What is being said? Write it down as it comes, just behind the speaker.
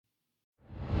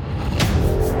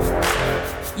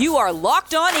You are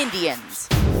Locked On Indians,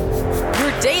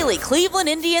 your daily Cleveland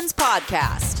Indians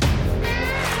podcast.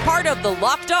 Part of the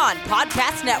Locked On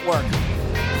Podcast Network,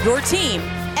 your team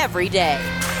every day.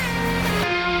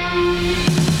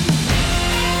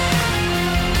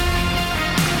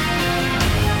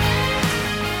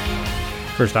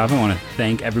 First off, I want to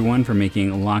thank everyone for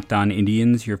making Locked On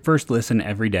Indians your first listen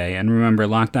every day. And remember,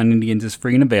 Locked On Indians is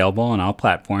free and available on all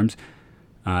platforms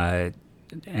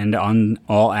and on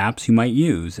all apps you might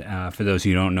use. For those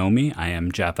who don't know me, I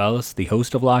am Jeff Ellis, the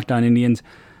host of Locked On Indians,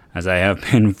 as I have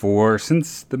been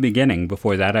since the beginning.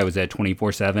 Before that, I was at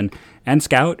 24/7 and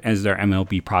Scout as their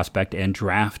MLB prospect and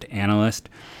draft analyst.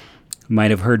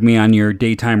 Might have heard me on your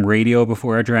daytime radio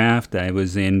before a draft. I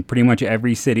was in pretty much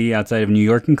every city outside of New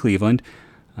York and Cleveland.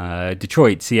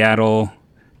 Detroit, Seattle,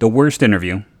 the worst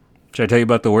interview. Should I tell you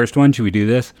about the worst one? Should we do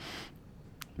this?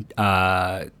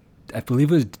 I believe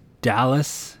it was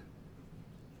Dallas.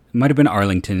 It might have been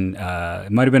Arlington.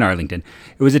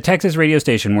 It was a Texas radio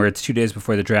station where it's 2 days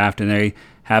before the draft, and they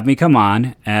have me come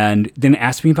on and then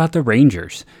ask me about the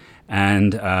Rangers.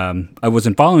 And I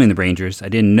wasn't following the Rangers. I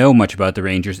didn't know much about the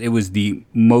Rangers. It was the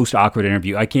most awkward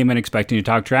interview. I came in expecting to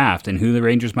talk draft and who the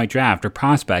Rangers might draft or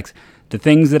prospects. The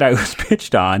things that I was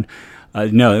pitched on,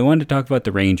 no, they wanted to talk about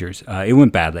the Rangers. It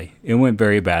went badly. It went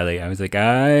very badly. I was like,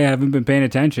 I haven't been paying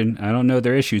attention. I don't know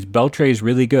their issues. Beltre's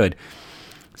really good.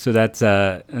 So that's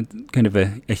kind of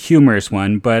a humorous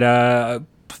one, but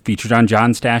featured on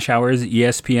John Stashauer's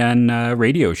ESPN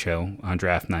radio show on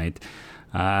draft night.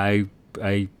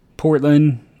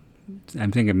 Portland, I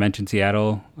think I mentioned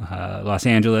Seattle, Los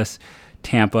Angeles,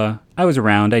 Tampa. I was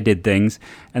around, I did things,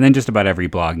 and then just about every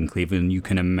blog in Cleveland you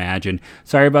can imagine.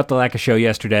 Sorry about the lack of show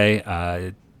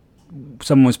yesterday.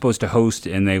 Someone was supposed to host,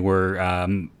 and they were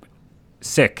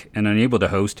sick and unable to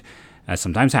host, as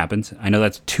sometimes happens. I know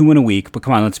that's 2 in a week, but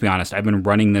come on, let's be honest. I've been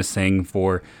running this thing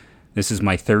this is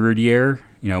my third year,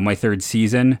 my third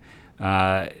season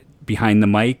behind the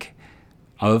mic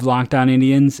of Locked On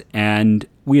Indians, and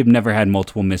we have never had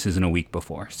multiple misses in a week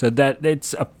before. So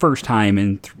it's a first time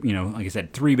in, like I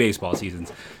said, 3 baseball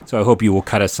seasons. So I hope you will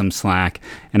cut us some slack.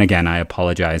 And again, I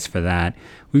apologize for that.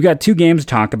 We've got 2 games to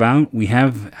talk about.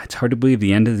 It's hard to believe,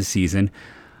 the end of the season.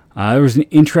 There was an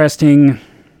interesting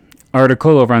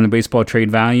article over on the Baseball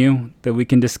Trade Value that we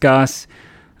can discuss.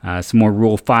 Some more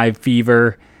Rule 5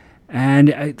 fever.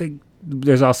 And I think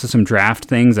there's also some draft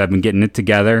things. I've been getting it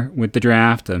together with the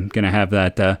draft. I'm going to have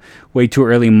that way too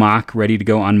early mock ready to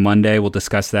go on Monday. We'll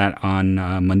discuss that on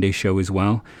Monday's show as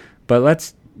well. But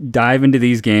let's dive into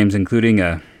these games, including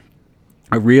a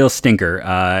real stinker.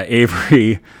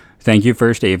 Avery, thank you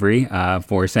first, Avery,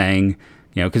 for saying,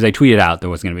 because I tweeted out there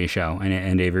was going to be a show,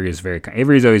 and Avery is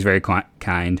Avery's always very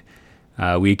kind.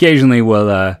 We occasionally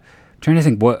will, trying to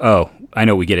think I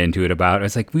know we get into it about,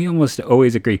 it's like we almost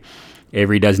always agree.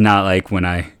 Avery does not like when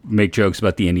I make jokes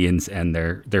about the Indians and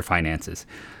their finances.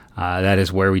 That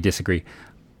is where we disagree.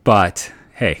 But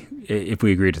hey, if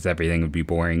we agreed with everything, it would be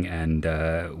boring, and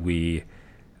it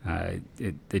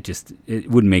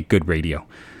wouldn't make good radio.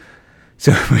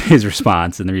 So his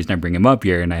response, and the reason I bring him up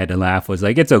here, and I had to laugh, was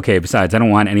like, it's okay. Besides, I don't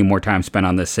want any more time spent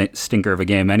on this stinker of a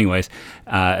game anyways,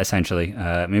 essentially.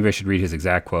 Maybe I should read his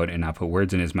exact quote and not put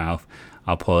words in his mouth.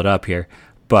 I'll pull it up here.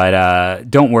 But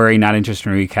don't worry, not interested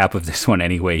in a recap of this one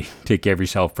anyway. Take care of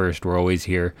yourself first. We're always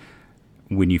here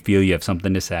when you feel you have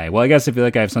something to say. Well, I guess I feel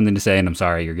like I have something to say, and I'm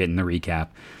sorry, you're getting the recap.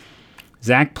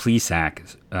 Zach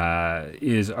Plesac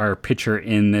is our pitcher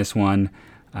in this one.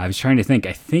 I was trying to think.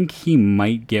 I think he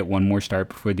might get one more start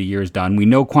before the year is done. We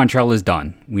know Quantrill is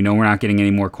done. We know we're not getting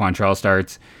any more Quantrill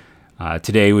starts.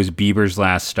 Today was Bieber's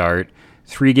last start.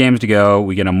 3 games to go.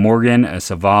 We get a Morgan, a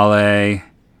Savale,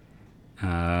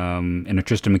 and a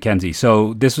Tristan McKenzie.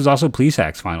 So this was also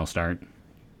Plesac's final start.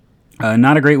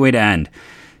 Not a great way to end.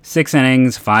 6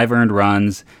 innings, 5 earned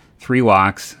runs, 3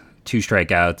 walks, 2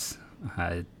 strikeouts,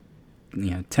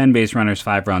 10 base runners,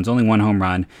 5 runs, only 1 home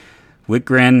run.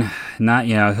 Whitgren,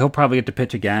 he'll probably get to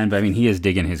pitch again, but I mean, he is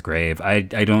digging his grave. I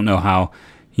don't know how.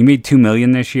 He made $2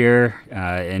 million this year,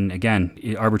 and again,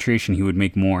 arbitration, he would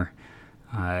make more.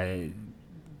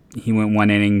 He went 1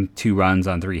 inning, 2 runs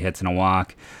on 3 hits and a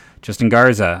walk. Justin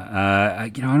Garza, I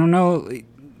don't know.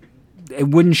 It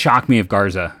wouldn't shock me if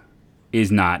Garza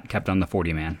is not kept on the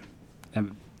 40-man.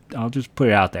 I'll just put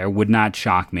it out there. Would not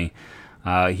shock me.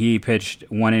 He pitched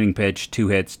 1 inning pitch, 2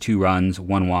 hits, 2 runs,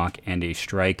 1 walk, and a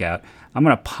strikeout. I'm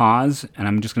going to pause, and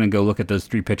I'm just going to go look at those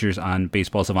 3 pitchers on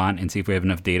Baseball Savant and see if we have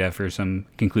enough data for some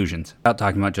conclusions. About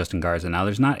talking about Justin Garza, now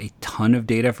there's not a ton of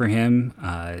data for him.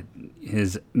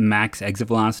 His max exit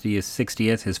velocity is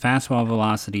 60th. His fastball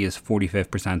velocity is 45th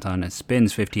percentile, and his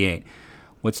spin's 58.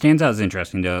 What stands out as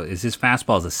interesting, though, is his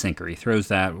fastball is a sinker. He throws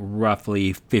that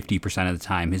roughly 50% of the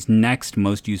time. His next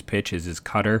most used pitch is his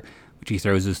cutter, which he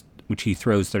throws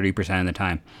 30% of the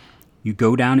time. You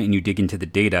go down and you dig into the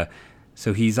data.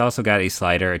 So he's also got a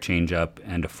slider, a changeup,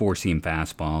 and a four-seam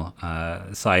fastball.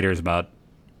 The slider is about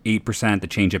 8%, the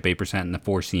changeup 8%, and the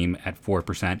four-seam at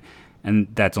 4%. And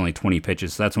that's only 20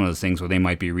 pitches. So that's one of those things where they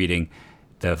might be reading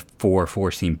the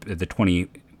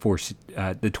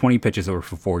 20 pitches over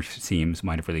for four seams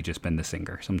might have really just been the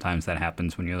sinker. Sometimes that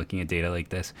happens when you're looking at data like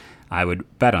this. I would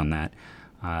bet on that.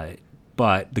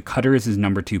 But the cutter is his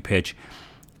number 2 pitch.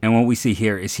 And what we see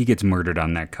here is he gets murdered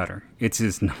on that cutter. It's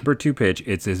his number 2 pitch.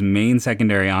 It's his main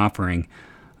secondary offering.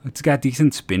 It's got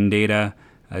decent spin data.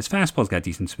 His fastball's got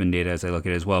decent spin data as I look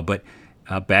at it as well. But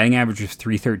batting average of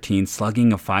 313,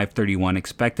 slugging of 531,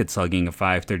 expected slugging of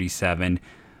 537.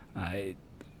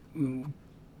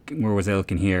 Where was I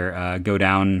looking here? Go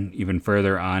down even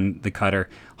further on the cutter.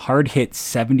 Hard hit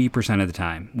 70% of the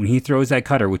time. When he throws that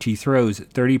cutter, which he throws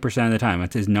 30% of the time,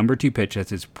 that's his number 2 pitch. That's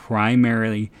his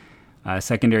primarily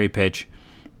secondary pitch.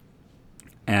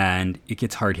 And it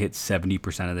gets hard hit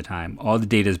 70% of the time. All the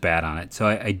data is bad on it. So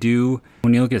I do,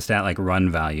 when you look at a stat like run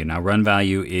value, now run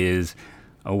value is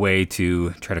a way to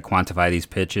try to quantify these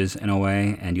pitches in a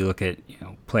way. And you look at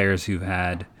players who've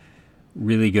had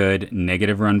really good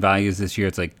negative run values this year.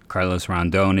 It's like Carlos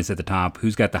Rondon is at the top.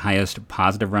 Who's got the highest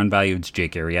positive run value? It's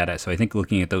Jake Arrieta. So I think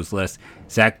looking at those lists,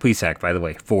 Zach Plesac, by the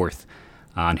way, 4th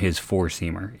on his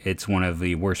four-seamer. It's one of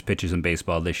the worst pitches in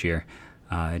baseball this year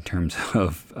in terms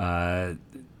of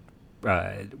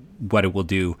what it will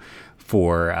do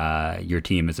for your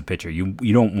team as a pitcher. You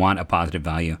don't want a positive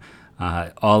value.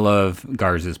 All of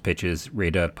Garza's pitches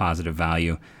rate a positive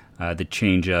value. The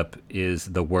changeup is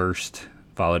the worst,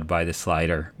 followed by the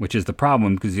slider, which is the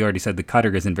problem because you already said the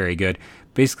cutter isn't very good.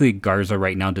 Basically, Garza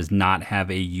right now does not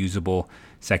have a usable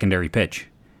secondary pitch,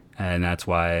 and that's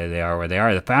why they are where they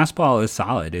are. The fastball is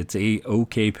solid. It's a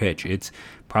okay pitch. It's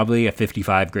probably a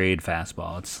 55 grade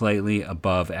fastball. It's slightly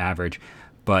above average,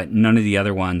 but none of the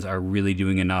other ones are really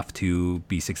doing enough to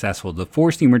be successful. The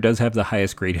four-seamer does have the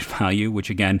highest graded value, which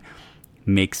again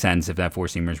makes sense if that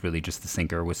four-seamer is really just the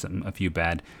sinker with a few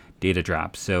bad data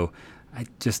drops. So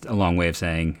just a long way of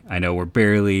saying, I know we're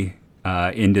barely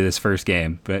into this first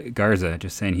game, but Garza,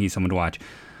 just saying he's someone to watch.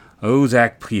 Oh,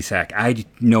 Zach Plesac, I have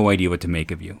no idea what to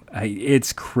make of you.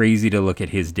 It's crazy to look at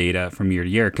his data from year to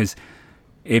year, because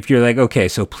if you're like, okay,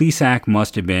 so Plesac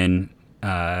must have been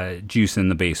juicing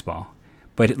the baseball.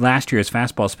 But last year, his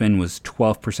fastball spin was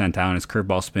 12th percentile, and his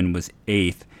curveball spin was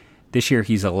 8th. This year,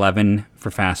 he's 11 for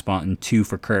fastball and 2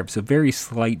 for curve, so very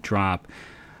slight drop.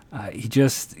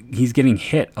 He's getting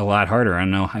hit a lot harder. I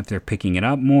don't know if they're picking it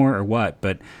up more or what,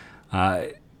 but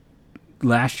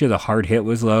last year the hard hit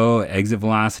was low, exit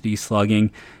velocity,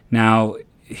 slugging. Now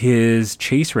his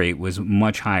chase rate was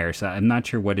much higher, so I'm not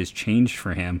sure what has changed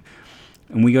for him.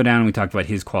 And we go down and we talked about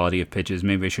his quality of pitches.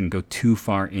 Maybe I shouldn't go too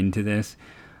far into this.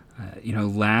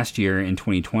 Last year in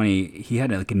 2020, he had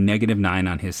like a -9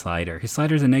 on his slider. His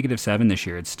slider's a -7 this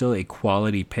year. It's still a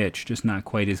quality pitch, just not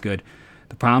quite as good.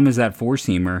 The problem is that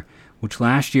four-seamer, which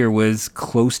last year was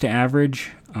close to average,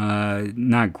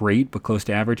 not great, but close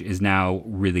to average, is now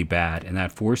really bad. And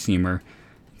that four-seamer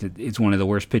is one of the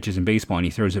worst pitches in baseball, and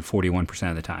he throws it 41%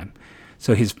 of the time.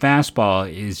 So his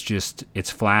fastball is just,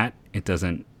 it's flat, it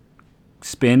doesn't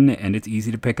spin, and it's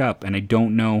easy to pick up. And I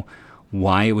don't know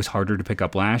why it was harder to pick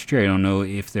up last year. I don't know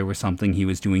if there was something he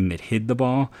was doing that hid the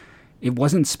ball. It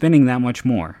wasn't spinning that much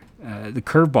more. The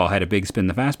curveball had a big spin.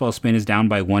 The fastball spin is down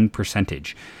by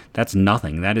 1%. That's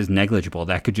nothing. That is negligible.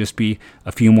 That could just be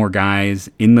a few more guys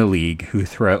in the league who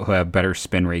have better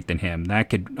spin rate than him. That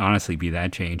could honestly be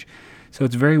that change. So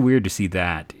it's very weird to see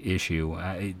that issue,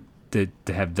 to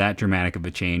have that dramatic of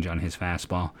a change on his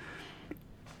fastball.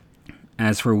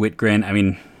 As for Whitgren, I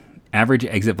mean, average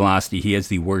exit velocity, he has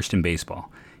the worst in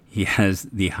baseball. He has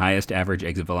the highest average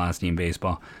exit velocity in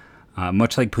baseball.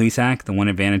 Much like Plesac, the one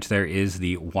advantage there is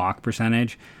the walk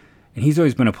percentage. And he's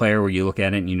always been a player where you look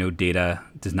at it and data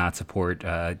does not support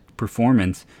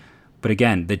performance. But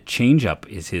again, the changeup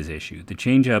is his issue. The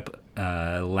changeup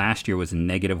last year was a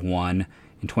 -1.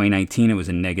 In 2019, it was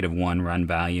a -1 run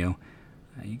value.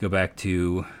 You go back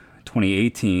to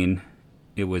 2018,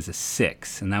 it was a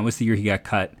 6. And that was the year he got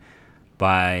cut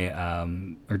by,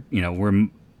 where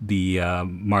the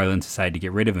Marlins decided to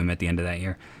get rid of him at the end of that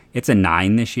year. It's a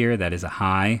 9 this year. That is a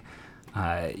high.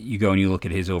 You go and you look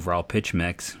at his overall pitch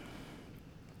mix.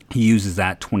 He uses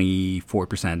that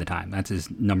 24% of the time. That's his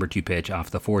number 2 pitch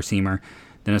off the four-seamer,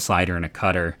 then a slider and a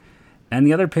cutter. And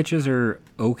the other pitches are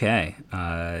okay.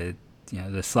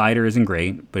 The slider isn't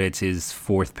great, but it's his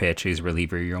fourth pitch. He's a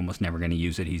reliever. You're almost never going to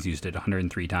use it. He's used it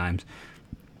 103 times.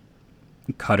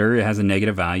 Cutter has a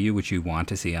negative value, which you want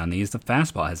to see on these. The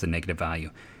fastball has a negative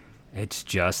value. It's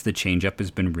just the changeup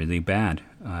has been really bad.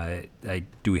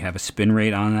 Do we have a spin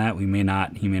rate on that? We may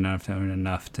not. He may not have done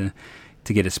enough to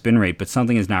get a spin rate, but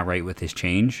something is not right with his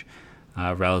change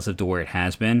relative to where it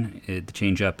has been. The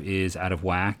changeup is out of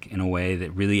whack in a way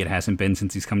that really it hasn't been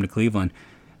since he's come to Cleveland.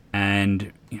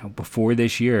 And before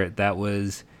this year, that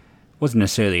wasn't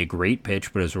necessarily a great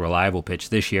pitch, but it was a reliable pitch.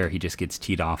 This year, he just gets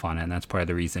teed off on it, and that's part of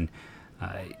the reason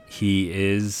he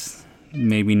is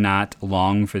maybe not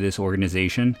long for this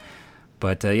organization.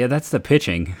 But that's the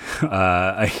pitching.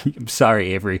 I'm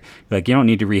sorry, Avery. You don't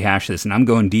need to rehash this, and I'm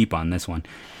going deep on this one.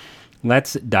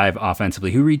 Let's dive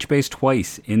offensively. Who reached base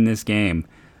twice in this game?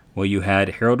 Well, you had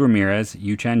Harold Ramirez,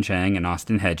 Yu-Cheng Chang, and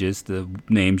Austin Hedges, the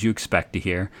names you expect to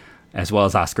hear, as well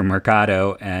as Oscar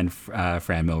Mercado and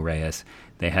Franmil Reyes.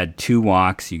 They had 2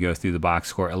 walks. You go through the box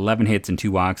score, 11 hits and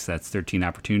 2 walks. That's 13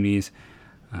 opportunities.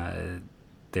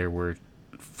 There were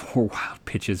 4 wild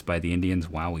pitches by the Indians.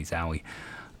 Wowie zowie.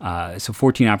 So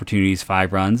 14 opportunities,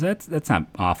 5 runs. That's not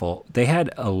awful. They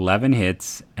had 11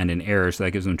 hits and an error, so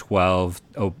that gives them 12.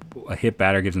 A hit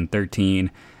batter gives them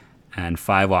 13, and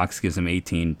 5 walks gives them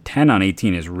 18. 10 on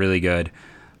 18 is really good,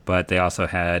 but they also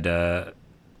had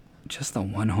just the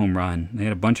 1 home run. They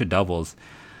had a bunch of doubles.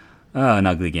 An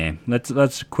ugly game.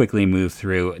 Let's quickly move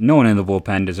through. No one in the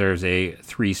bullpen deserves a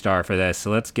 3-star for this, so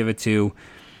let's give it to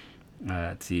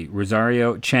let's see.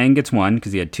 Rosario Chang gets 1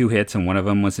 because he had 2 hits and one of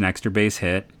them was an extra base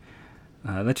hit.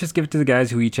 Let's just give it to the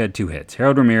guys who each had 2 hits.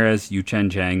 Harold Ramirez, Yu-Cheng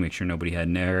Chang, make sure nobody had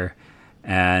an error,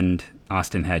 and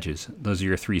Austin Hedges. Those are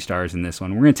your 3 stars in this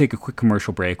one. We're going to take a quick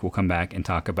commercial break. We'll come back and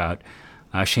talk about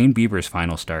Shane Bieber's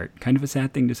final start. Kind of a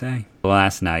sad thing to say.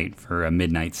 Last night for a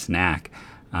midnight snack,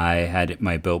 I had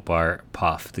my Built Bar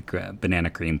Puff, the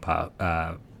banana cream puff.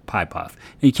 Pie puff.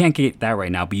 And you can't get that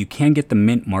right now, but you can get the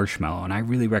mint marshmallow, and I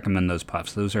really recommend those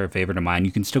puffs. Those are a favorite of mine.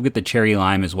 You can still get the cherry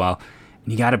lime as well,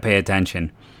 and you got to pay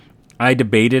attention. I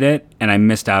debated it, and I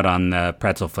missed out on the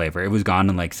pretzel flavor. It was gone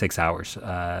in like 6 hours.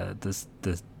 I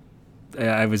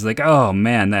was like, oh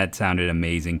man, that sounded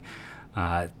amazing.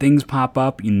 Things pop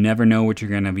up. You never know what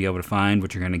you're going to be able to find,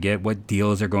 what you're going to get, what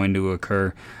deals are going to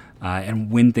occur, and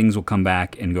when things will come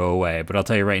back and go away. But I'll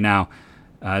tell you right now,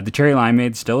 the cherry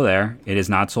limeade's still there. It is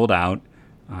not sold out.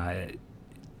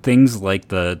 Things like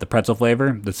the pretzel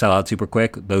flavor that sell out super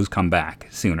quick, those come back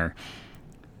sooner.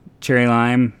 Cherry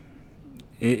lime,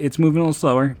 it's moving a little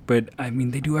slower, but I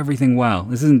mean, they do everything well.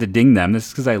 This isn't to ding them. This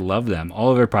is because I love them. All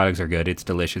of their products are good. It's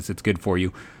delicious. It's good for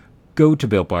you. Go to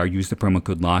Built Bar. Use the promo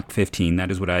code LOCK15.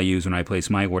 That is what I use when I place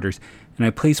my orders. And I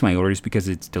place my orders because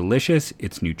it's delicious,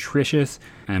 it's nutritious,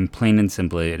 and plain and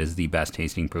simply, it is the best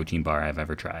tasting protein bar I've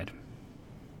ever tried.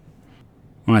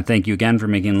 I want to thank you again for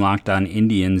making Locked On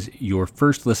Indians your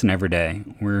first listen every day.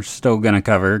 We're still going to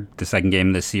cover the second game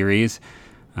of the series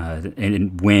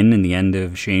and win in the end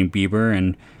of Shane Bieber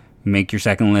and make your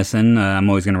second listen. I'm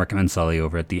always going to recommend Sully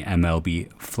over at the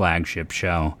MLB flagship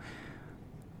show.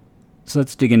 So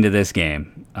let's dig into this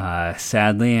game.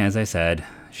 Sadly, as I said,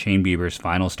 Shane Bieber's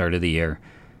final start of the year.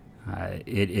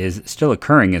 It is still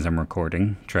occurring as I'm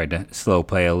recording. Tried to slow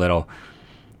play a little.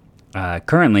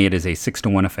 Currently, it is a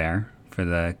 6-1 affair for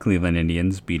the Cleveland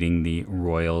Indians, beating the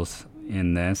Royals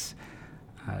in this.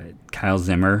 Kyle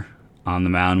Zimmer on the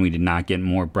mound. We did not get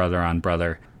more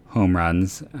brother-on-brother home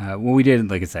runs. What we did,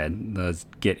 like I said, was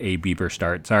get a Bieber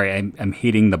start. Sorry, I'm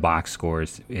hating the box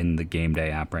scores in the Game Day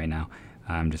app right now.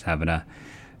 I'm just having a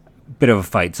bit of a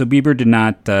fight. So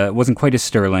Bieber wasn't quite as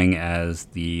sterling as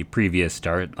the previous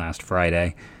start last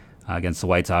Friday against the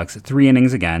White Sox. 3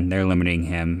 innings again. They're limiting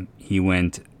him. He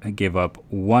gave up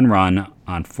 1 run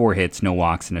on 4 hits, no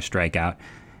walks, and a strikeout.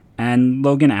 And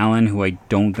Logan Allen, who I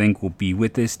don't think will be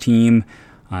with this team,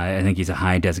 I think he's a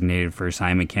high designated for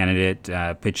assignment candidate,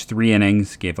 pitched 3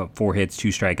 innings, gave up 4 hits, 2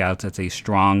 strikeouts. That's a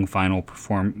strong final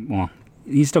performance. Well,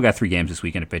 he's still got 3 games this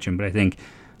weekend to pitch him, but I think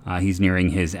he's nearing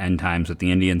his end times with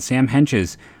the Indians. Sam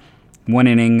Hentges, 1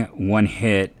 inning, 1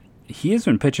 hit. He has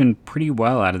been pitching pretty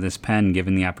well out of this pen,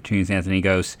 given the opportunities. Anthony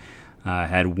Gose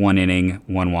had 1 inning,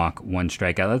 1 walk, 1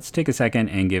 strikeout. Let's take a second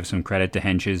and give some credit to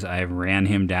Hentges. I have ran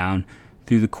him down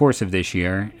through the course of this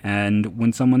year, and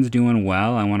when someone's doing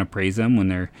well, I want to praise them. When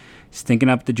they're stinking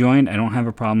up the joint, I don't have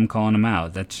a problem calling them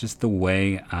out. That's just the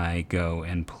way I go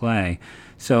and play.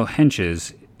 So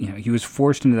Hentges, he was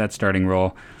forced into that starting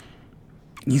role.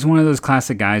 He's one of those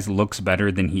classic guys, looks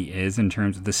better than he is in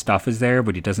terms of the stuff is there,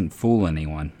 but he doesn't fool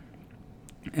anyone.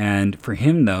 And for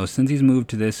him, though, since he's moved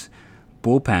to this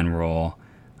bullpen role,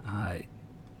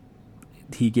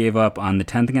 he gave up on the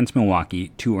 10th against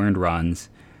Milwaukee, 2 earned runs.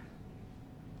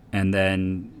 And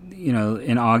then,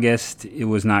 in August, it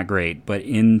was not great. But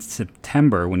in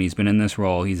September, when he's been in this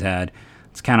role, he's had,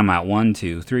 let's count them out, 1,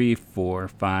 2, 3, 4,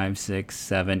 5, 6,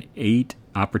 7, 8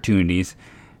 opportunities.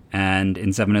 And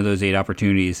in 7 of those 8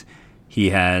 opportunities,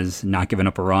 he has not given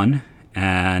up a run.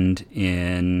 And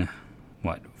in,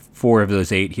 4 of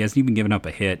those 8, he hasn't even given up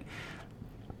a hit.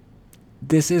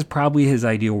 This is probably his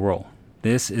ideal role.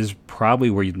 This is probably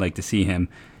where you'd like to see him.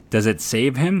 Does it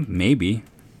save him? Maybe.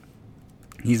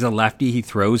 He's a lefty. He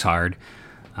throws hard.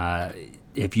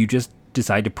 If you just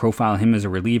decide to profile him as a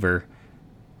reliever,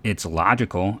 it's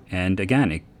logical. And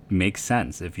again, it makes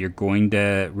sense. If you're going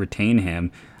to retain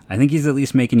him, I think he's at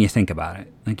least making you think about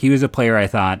it. Like, he was a player I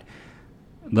thought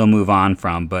they'll move on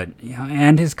from, but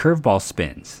and his curveball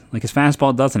spins. Like, his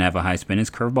fastball doesn't have a high spin. His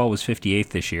curveball was 58th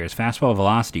this year. His fastball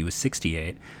velocity was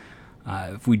 68.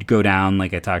 If we go down,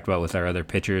 like I talked about with our other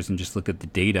pitchers, and just look at the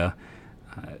data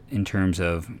in terms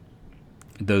of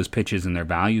those pitches and their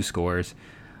value scores,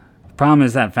 the problem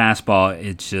is that fastball,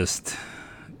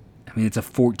 it's a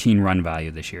 14 run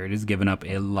value this year. It has given up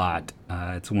a lot.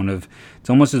 It's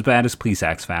almost as bad as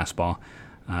Plesac's fastball.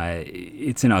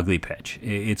 It's an ugly pitch.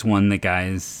 It's one that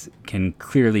guys can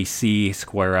clearly see,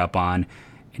 square up on,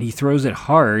 and he throws it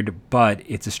hard, but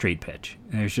it's a straight pitch.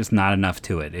 There's just not enough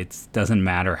to it. It doesn't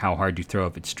matter how hard you throw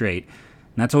if it's straight.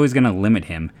 And that's always going to limit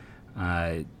him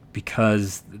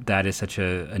because that is such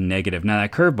a negative. Now,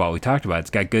 that curveball we talked about, it's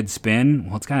got good spin.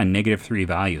 Well, it's got a -3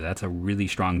 value. That's a really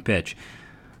strong pitch.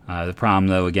 The problem,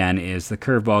 though, again, is the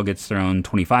curveball gets thrown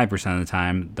 25% of the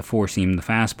time. The four-seam, the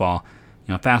fastball,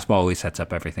 fastball always sets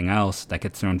up everything else. That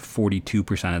gets thrown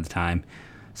 42% of the time.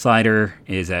 Slider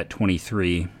is at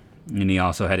 23, and he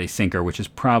also had a sinker, which is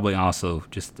probably also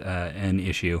just an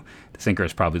issue. The sinker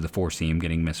is probably the four-seam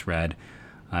getting misread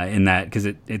in that, because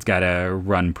it's got a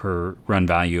run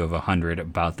value of 100,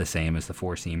 about the same as the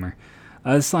four-seamer.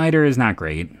 The slider is not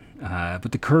great,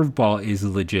 but the curveball is a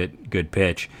legit good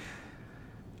pitch.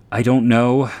 I don't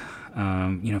know,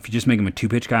 if you just make him a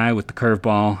 2-pitch guy with the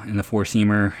curveball and the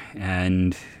four-seamer,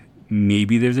 and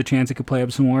maybe there's a chance it could play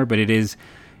up some more, but it is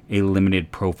a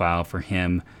limited profile for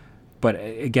him. But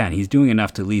again, he's doing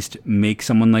enough to at least make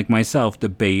someone like myself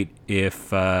debate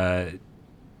if,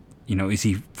 is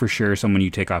he for sure someone you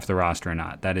take off the roster or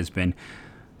not. That has been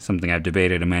something I've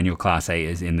debated. Emmanuel Clase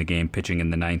is in the game, pitching in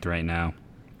the 9th right now.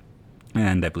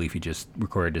 And I believe he just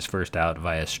recorded his first out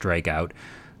via strikeout.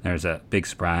 There's a big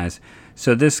surprise.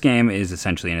 So this game is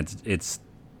essentially in its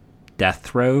death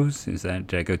throes.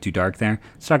 Did I go too dark there?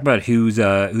 Let's talk about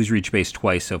who's reached base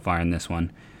twice so far in this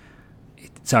one.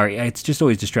 Sorry, it's just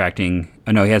always distracting.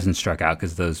 Oh, no, he hasn't struck out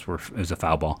because it was a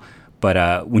foul ball.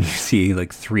 But when you see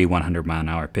like 3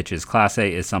 100-mile-an-hour pitches,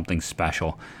 Clase is something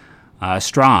special.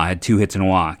 Straw had 2 hits and a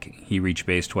walk. He reached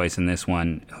base twice in this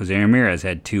one. Jose Ramirez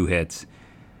had 2 hits.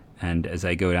 And as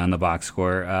I go down the box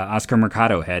score, Oscar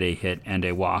Mercado had a hit and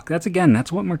a walk. That's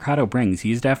what Mercado brings.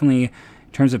 He's definitely,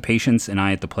 in terms of patience and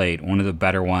eye at the plate, one of the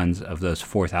better ones of those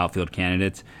 4th outfield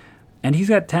candidates. And he's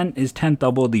got his 10th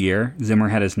double of the year. Zimmer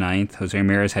had his 9th. Jose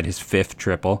Ramirez had his 5th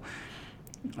triple.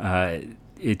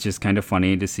 It's just kind of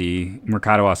funny to see.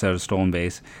 Mercado also had a stolen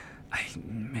base.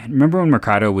 Remember when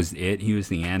Mercado was it? He was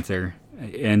the answer.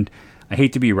 And I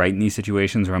hate to be right in these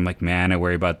situations where I'm like, man, I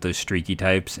worry about those streaky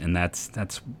types, and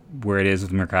that's where it is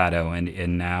with Mercado.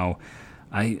 And now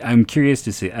I'm curious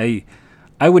to see.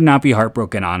 I would not be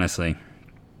heartbroken, honestly.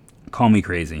 Call me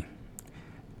crazy.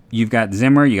 You've got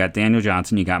Zimmer, you got Daniel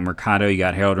Johnson, you got Mercado, you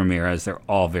got Harold Ramirez. They're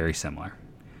all very similar.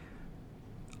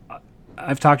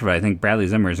 I've talked about it. I think Bradley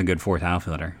Zimmer is a good 4th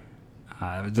outfielder.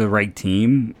 The right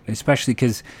team, especially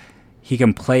because he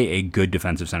can play a good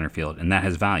defensive center field, and that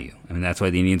has value. I mean, that's why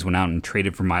the Indians went out and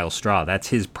traded for Miles Straw. That's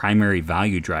his primary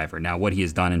value driver. Now, what he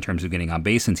has done in terms of getting on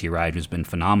base since he arrived has been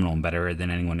phenomenal and better than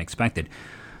anyone expected.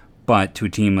 But to a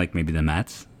team like maybe the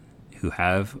Mets, who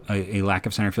have a lack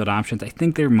of center field options, I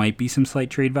think there might be some slight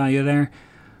trade value there.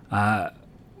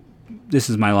 This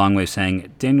is my long way of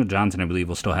saying Daniel Johnson, I believe,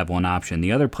 will still have one option.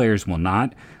 The other players will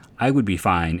not. I would be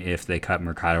fine if they cut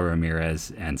Mercado,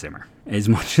 Ramirez, and Zimmer. As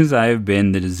much as I've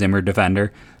been the Zimmer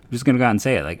defender, I'm just going to go out and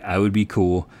say it. Like, I would be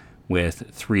cool with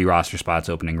 3 roster spots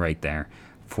opening right there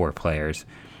for players.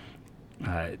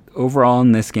 Overall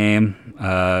in this game,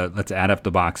 let's add up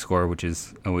the box score, which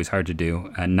is always hard to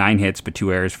do. 9 hits, but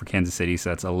 2 errors for Kansas City,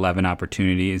 so that's 11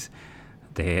 opportunities.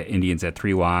 The Indians had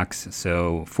 3 walks,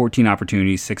 so 14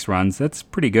 opportunities, 6 runs. That's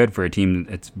pretty good for a team.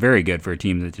 It's very good for a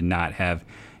team that did not have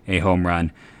a home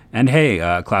run. And hey,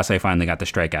 Clase finally got the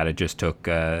strikeout. It just took,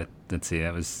 that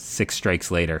was 6 strikes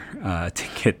later to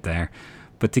get there.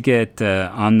 But to get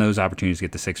on those opportunities to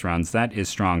get the 6 runs, that is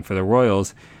strong. For the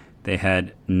Royals, they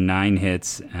had 9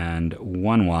 hits and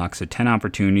 1 walk, so 10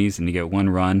 opportunities, and to get 1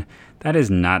 run, that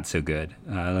is not so good.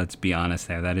 Let's be honest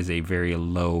there. That is a very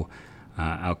low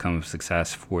outcome of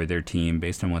success for their team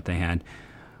based on what they had.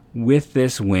 With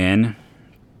this win,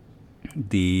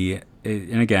 and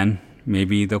again,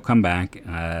 maybe they'll come back.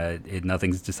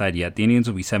 Nothing's decided yet. The Indians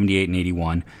will be 78 and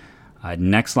 81.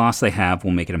 Next loss they have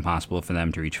will make it impossible for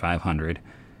them to reach 500.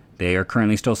 They are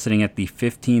currently still sitting at the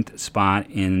 15th spot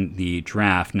in the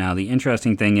draft. Now, the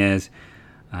interesting thing is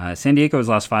San Diego has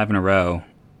lost 5 in a row.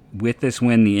 With this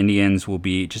win, the Indians will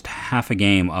be just half a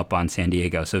game up on San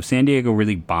Diego. So if San Diego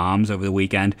really bombs over the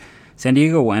weekend, San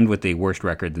Diego will end with a worse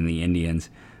record than the Indians.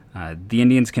 The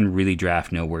Indians can really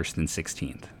draft no worse than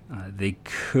 16th. They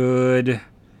could,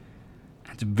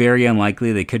 it's very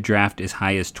unlikely, they could draft as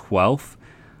high as 12th.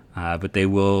 But they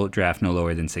will draft no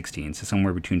lower than 16, so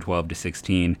somewhere between 12 to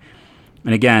 16.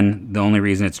 And again, the only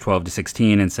reason it's 12 to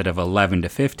 16 instead of 11 to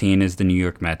 15 is the New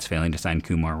York Mets failing to sign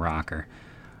Kumar Rocker.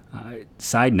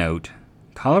 Side note,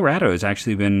 Colorado has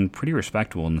actually been pretty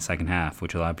respectable in the second half,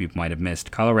 which a lot of people might have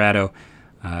missed. Colorado,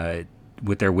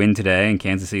 with their win today and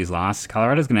Kansas City's loss,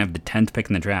 Colorado's going to have the 10th pick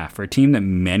in the draft. For a team that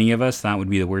many of us thought would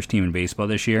be the worst team in baseball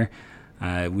this year,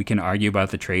 we can argue about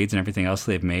the trades and everything else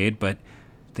they've made, but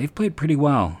they've played pretty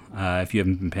well if you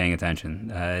haven't been paying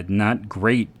attention. Not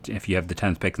great if you have the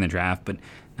 10th pick in the draft, but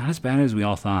not as bad as we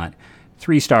all thought.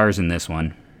 3 stars in this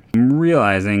one. I'm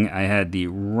realizing I had the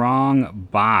wrong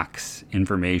box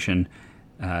information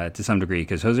to some degree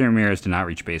because Jose Ramirez did not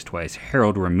reach base twice.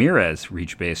 Harold Ramirez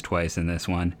reached base twice in this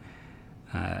one,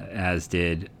 as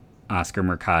did Oscar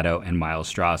Mercado and Miles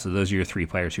Straw. So those are your 3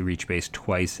 players who reached base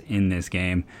twice in this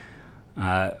game.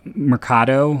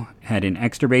 Mercado had an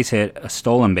extra base hit, a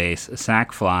stolen base, a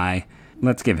sac fly.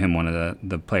 Let's give him one of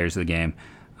the players of the game.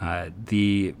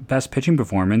 The best pitching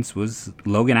performance was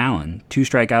Logan Allen. 2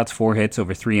 strikeouts, 4 hits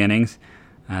over 3 innings.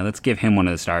 Let's give him one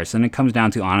of the stars. And it comes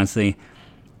down to, honestly,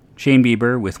 Shane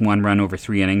Bieber with 1 run over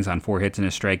 3 innings on 4 hits and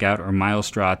a strikeout, or Miles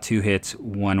Straw, 2 hits,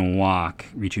 1 walk,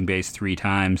 reaching base 3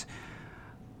 times.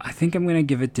 I think I'm going to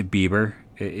give it to Bieber.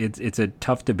 It's a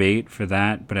tough debate for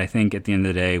that, but I think at the end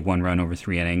of the day, 1 run over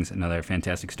 3 innings, another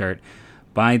fantastic start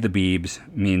by the Biebs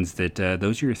means that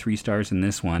those are your 3 stars in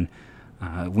this one.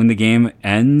 When the game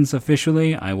ends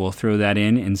officially, I will throw that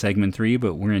in segment 3,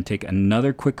 but we're going to take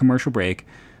another quick commercial break.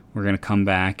 We're going to come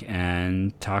back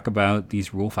and talk about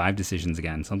these Rule 5 decisions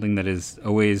again, something that is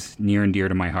always near and dear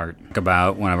to my heart. Talk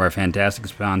about one of our fantastic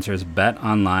sponsors,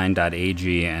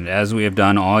 betonline.ag, and as we have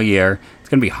done all year, it's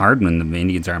going to be hard when the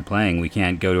Indians aren't playing. We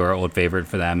can't go to our old favorite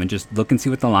for them and just look and see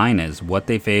what the line is, what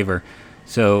they favor.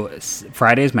 So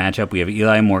Friday's matchup, we have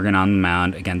Eli Morgan on the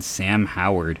mound against Sam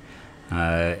Howard.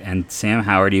 And Sam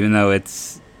Howard, even though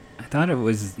it's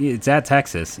at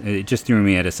Texas, it just threw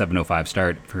me at a 7:05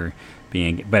 start for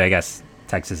being, but I guess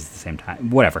Texas is the same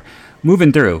time. Whatever.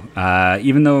 Moving through,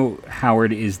 even though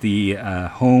Howard is the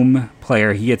home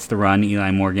player, he gets the run.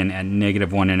 Eli Morgan at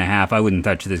 -1.5. I wouldn't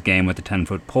touch this game with a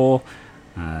 10-foot pole.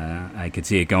 I could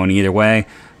see it going either way.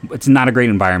 It's not a great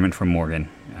environment for Morgan.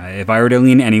 If I were to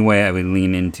lean anyway, I would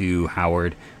lean into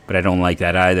Howard, but I don't like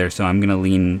that either, so I'm going to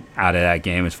lean out of that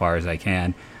game as far as I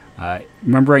can.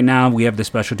 Remember, right now, we have the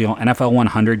special deal. NFL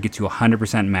 100 gets you a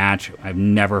 100% match. I've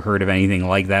never heard of anything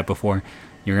like that before.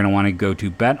 You're going to want to go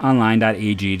to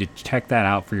betonline.ag to check that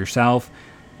out for yourself.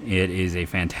 It is a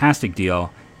fantastic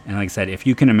deal. And like I said, if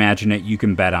you can imagine it, you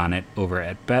can bet on it over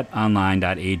at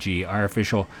betonline.ag, our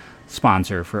official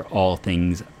sponsor for all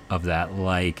things of that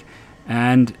like.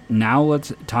 And now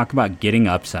let's talk about getting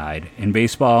upside. In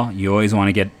baseball, you always want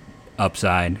to get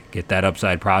upside, get that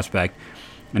upside prospect.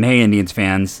 And hey, Indians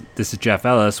fans, this is Jeff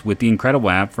Ellis with the incredible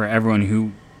app for everyone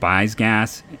who buys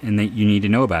gas and that you need to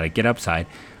know about it. Get Upside.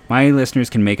 My listeners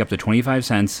can make up to 25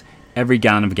 cents every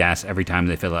gallon of gas every time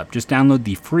they fill up. Just download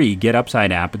the free Get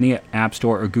Upside app in the App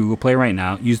Store or Google Play right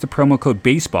now. Use the promo code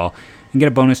BASEBALL and get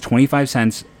a bonus 25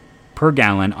 cents per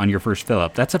gallon on your first fill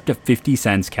up. That's up to 50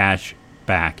 cents cash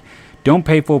back. Don't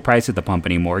pay full price at the pump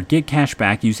anymore. Get cash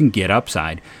back using Get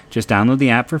Upside. Just download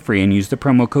the app for free and use the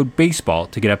promo code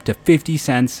BASEBALL to get up to 50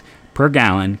 cents per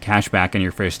gallon cash back on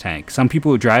your first tank. Some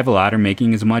people who drive a lot are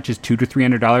making as much as $200 to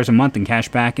 $300 a month in cash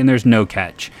back, and there's no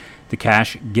catch. The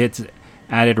cash gets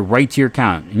added right to your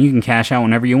account, and you can cash out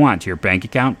whenever you want to your bank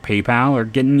account, PayPal, or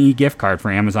get an e-gift card for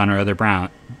Amazon or other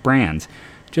brands.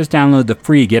 Just download the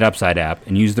free Get Upside app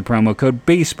and use the promo code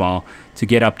BASEBALL to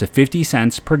get up to 50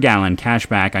 cents per gallon cash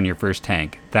back on your first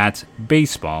tank. That's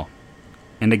BASEBALL.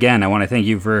 And again, I want to thank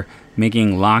you for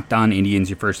making Locked On Indians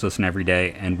your first listen every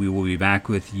day, and we will be back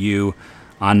with you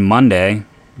on Monday,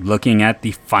 looking at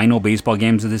the final baseball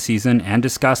games of the season and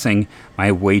discussing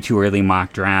my way too early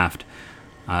mock draft.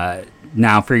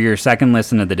 Now, for your second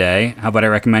listen of the day, how about I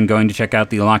recommend going to check out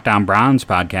the Locked On Browns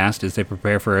podcast as they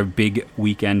prepare for a big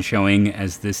weekend showing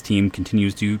as this team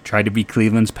continues to try to be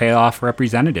Cleveland's payoff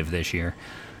representative this year.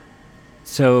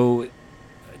 So,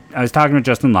 I was talking with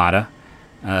Justin Latta.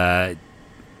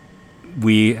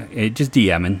 We just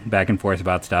DMing back and forth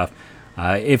about stuff.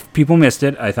 If people missed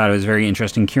it, I thought it was very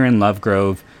interesting. Kieran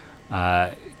Lovegrove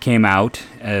came out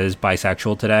as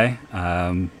bisexual today.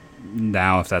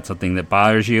 Now, if that's something that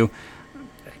bothers you,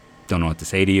 don't know what to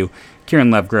say to you.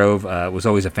 Kieran Lovegrove was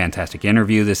always a fantastic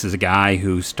interview. This is a guy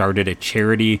who started a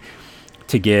charity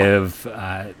to give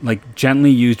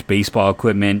gently used baseball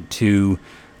equipment to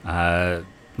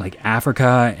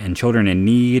Africa and children in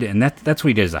need, and that's what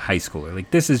he did as a high schooler.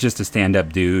 Like, this is just a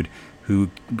stand-up dude who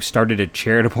started a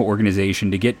charitable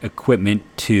organization to get equipment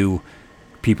to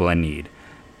people in need,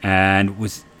 and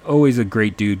was always a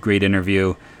great dude, great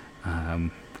interview.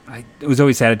 It was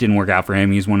always sad it didn't work out for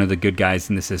him. He's one of the good guys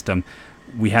in the system.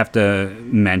 We have to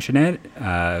mention it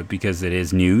because it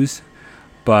is news,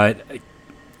 but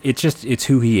it's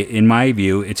who he, in my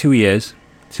view, it's who he is.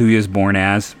 It's who he was born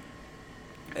as.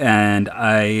 And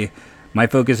my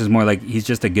focus is more like he's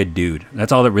just a good dude.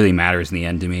 That's all that really matters in the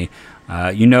end to me.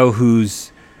 You know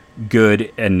who's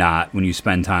good and not when you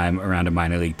spend time around a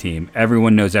minor league team.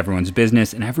 Everyone knows everyone's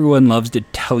business, and everyone loves to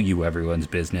tell you everyone's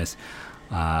business.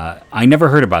 I never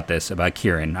heard about this, about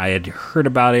Kieran. I had heard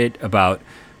about it, about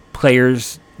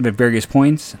players at various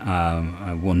points.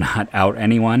 I will not out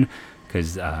anyone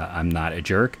because I'm not a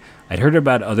jerk. I'd heard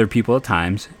about other people at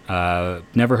times.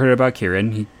 Never heard about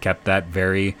Kieran. He kept that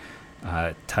very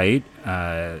tight.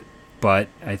 But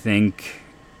I think,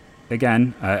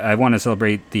 again, I want to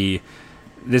celebrate this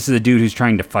is a dude who's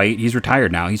trying to fight. He's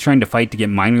retired now. He's trying to fight to get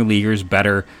minor leaguers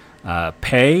better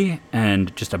pay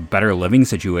and just a better living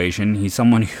situation. He's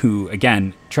someone who,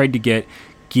 again, tried to get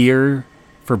gear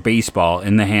for baseball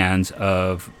in the hands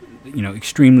of,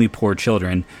 extremely poor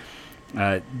children.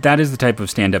 That is the type of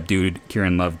stand-up dude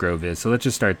Kieran Lovegrove is. So let's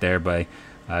just start there by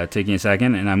taking a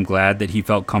second, and I'm glad that he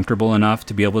felt comfortable enough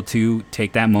to be able to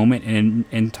take that moment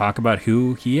and talk about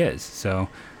who he is. So,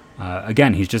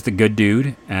 again, he's just a good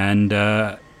dude, and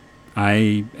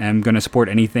I am going to support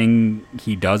anything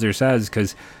he does or says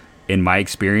because in my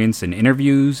experience in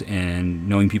interviews and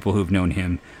knowing people who've known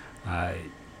him,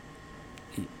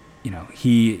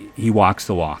 he walks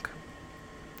the walk.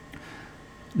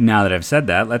 Now that I've said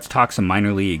that, let's talk some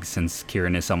minor leagues since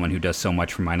Kieran is someone who does so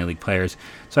much for minor league players.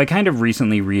 So I kind of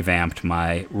recently revamped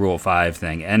my Rule 5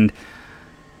 thing, and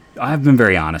I've been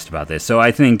very honest about this. So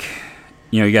I think,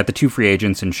 you got the two free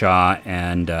agents in Shaw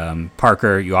and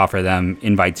Parker. You offer them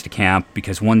invites to camp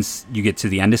because once you get to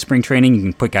the end of spring training, you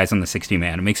can put guys on the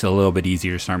 60-man. It makes it a little bit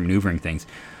easier to start maneuvering things.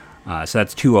 So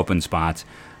that's two open spots.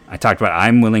 I talked about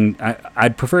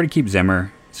I'd prefer to keep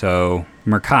Zimmer. So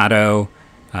Mercado,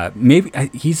 maybe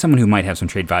he's someone who might have some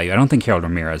trade value. I don't think Harold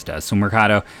Ramirez does. So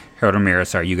Mercado, Harold Ramirez,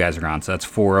 sorry, you guys are on. So that's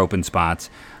four open spots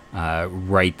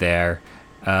right there.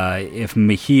 If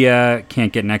Mejia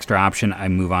can't get an extra option, I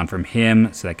move on from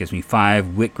him. So that gives me 5.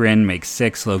 Whitgren makes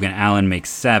 6. Logan Allen makes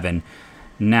 7.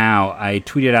 Now, I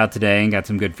tweeted out today and got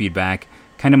some good feedback.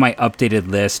 Kind of my updated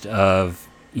list of,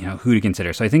 who to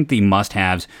consider. So I think the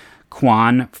must-haves,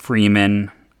 Quan Freeman,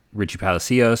 Richie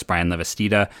Palacios, Brian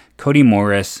Lavastida, Cody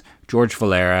Morris, George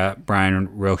Valera, Brian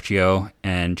Rocchio,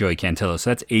 and Joey Cantillo.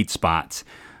 So that's 8 spots.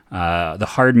 The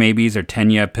hard maybes are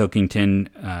Tenya, Pilkington,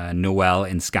 Noel,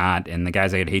 and Scott. And the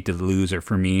guys I'd hate to lose are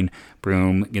Fermin,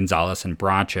 Broom, Gonzalez, and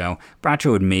Bracho.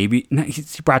 Bracho would maybe... No,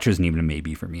 Bracho isn't even a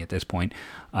maybe for me at this point.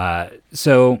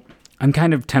 So I'm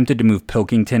kind of tempted to move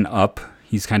Pilkington up.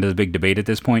 He's kind of the big debate at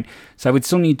this point. So I would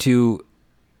still need to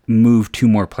move 2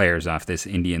 more players off this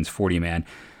Indians 40-man.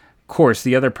 Of course,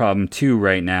 the other problem, too,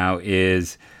 right now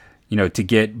is, to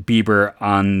get Bieber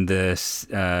on this...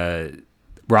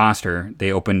 roster,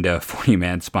 they opened a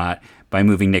 40-man spot by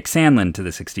moving Nick Sandlin to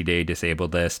the 60-day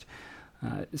disabled list.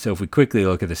 So if we quickly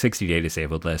look at the 60-day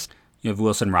disabled list, you have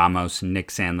Wilson Ramos, Nick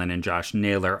Sandlin, and Josh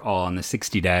Naylor all on the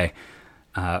 60-day.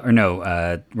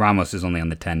 Ramos is only on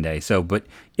the 10-day. So, but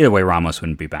either way, Ramos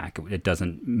wouldn't be back. It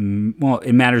doesn't,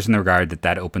 it matters in the regard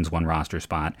that opens 1 roster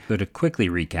spot. So to quickly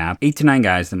recap, 8 to 9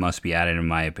 guys that must be added in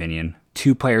my opinion.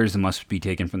 2 players that must be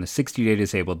taken from the 60-day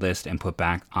disabled list and put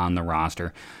back on the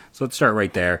roster. So let's start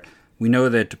right there. We know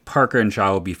that Parker and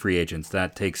Shaw will be free agents.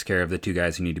 That takes care of the 2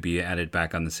 guys who need to be added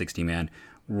back on the 60-man.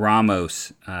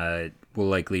 Ramos will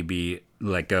likely be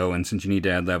let go, and since you need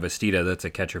to add Lavastida, that's a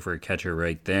catcher for a catcher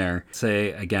right there.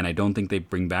 Again, I don't think they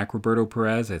bring back Roberto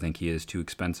Perez. I think he is too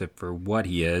expensive for what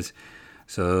he is.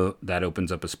 So that opens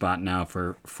up a spot now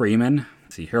for Freeman.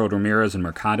 See, Harold Ramirez and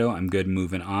Mercado, I'm good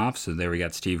moving off. So there we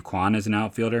got Steve Kwan as an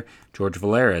outfielder, George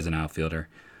Valera as an outfielder.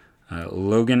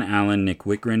 Logan Allen, Nick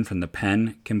Whitgren from the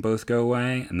pen can both go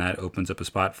away, and that opens up a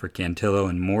spot for Cantillo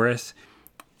and Morris.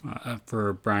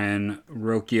 For Brian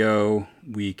Rocchio,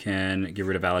 we can get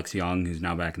rid of Alex Young, who's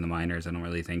now back in the minors. I don't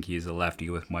really think he's a lefty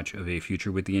with much of a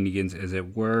future with the Indians, as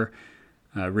it were.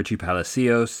 Richie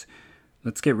Palacios.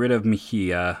 Let's get rid of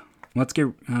Mejia. Let's get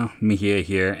Mejia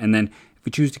here. And then if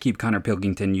we choose to keep Connor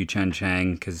Pilkington, Yu-Chen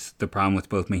Chang, because the problem with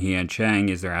both Mejia and Chang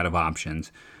is they're out of options.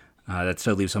 That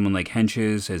still leaves someone like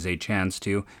Henches as a chance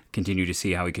to continue to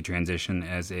see how he could transition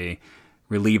as a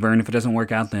reliever. And if it doesn't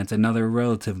work out, then it's another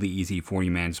relatively easy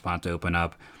 40-man spot to open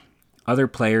up. Other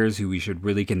players who we should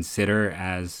really consider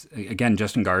as, again,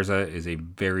 Justin Garza is a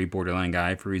very borderline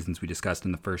guy for reasons we discussed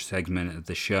in the first segment of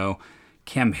the show.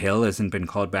 Cam Hill hasn't been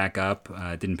called back up,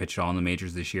 didn't pitch at all in the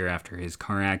majors this year after his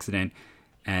car accident,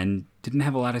 and didn't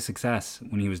have a lot of success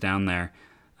when he was down there.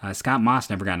 Scott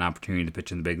Moss never got an opportunity to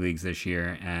pitch in the big leagues this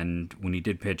year, and when he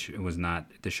did pitch, it was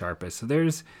not the sharpest. So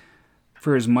there's,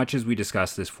 for as much as we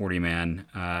discussed this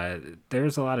 40-man,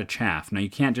 there's a lot of chaff. Now, you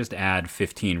can't just add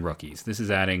 15 rookies. This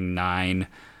is adding 9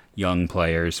 young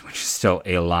players, which is still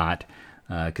a lot,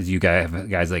 because you have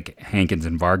guys like Hankins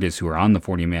and Vargas who are on the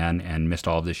 40-man and missed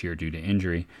all of this year due to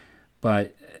injury.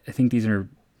 But I think these are,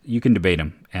 you can debate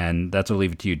them, and that's what I'll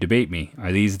leave it to you. Debate me.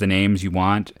 Are these the names you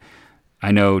want?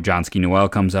 I know Johnsky Noel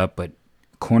comes up, but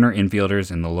corner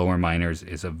infielders in the lower minors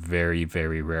is a very,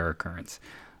 very rare occurrence.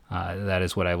 That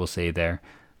is what I will say there.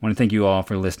 I want to thank you all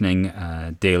for listening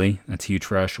daily. That's huge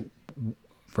rush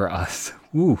for us.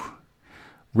 Woo.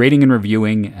 Rating and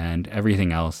reviewing and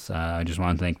everything else. I just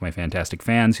want to thank my fantastic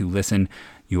fans who listen.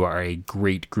 You are a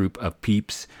great group of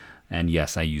peeps. And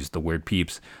yes, I use the word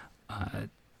peeps.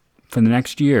 For the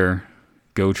next year,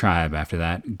 go Tribe. After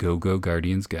that, go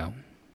Guardians, go.